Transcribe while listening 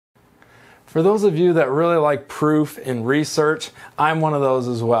For those of you that really like proof and research, I'm one of those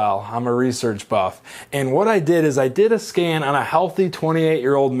as well. I'm a research buff. And what I did is I did a scan on a healthy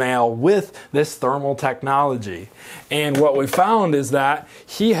 28-year-old male with this thermal technology. And what we found is that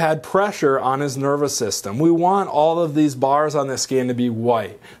he had pressure on his nervous system. We want all of these bars on the scan to be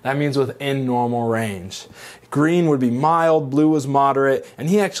white. That means within normal range. Green would be mild, blue was moderate, and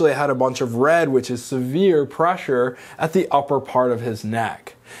he actually had a bunch of red, which is severe pressure at the upper part of his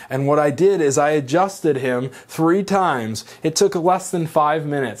neck. And what I did is I adjusted him 3 times. It took less than 5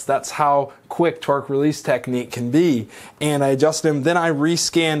 minutes. That's how quick torque release technique can be. And I adjusted him, then I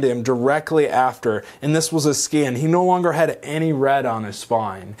rescanned him directly after. And this was a scan. He no longer had any red on his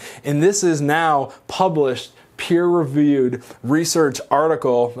spine. And this is now published, peer-reviewed research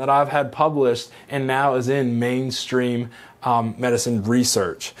article that I've had published and now is in mainstream medicine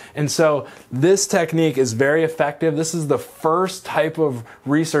research. And so this technique is very effective. This is the first type of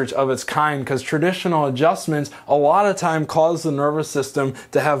research of its kind because traditional adjustments a lot of time cause the nervous system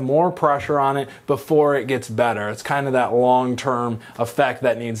to have more pressure on it before it gets better. It's kind of that long-term effect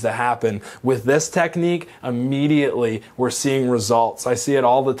that needs to happen. With this technique, immediately we're seeing results. I see it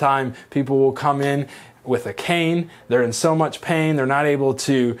all the time. People will come in with a cane, they're in so much pain, they're not able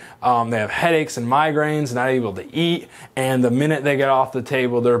to, they have headaches and migraines, not able to eat, and the minute they get off the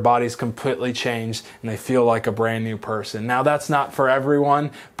table, their body's completely changed and they feel like a brand new person. Now that's not for everyone,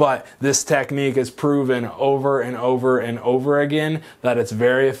 but this technique is proven over and over and over again that it's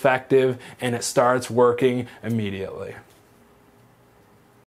very effective and it starts working immediately.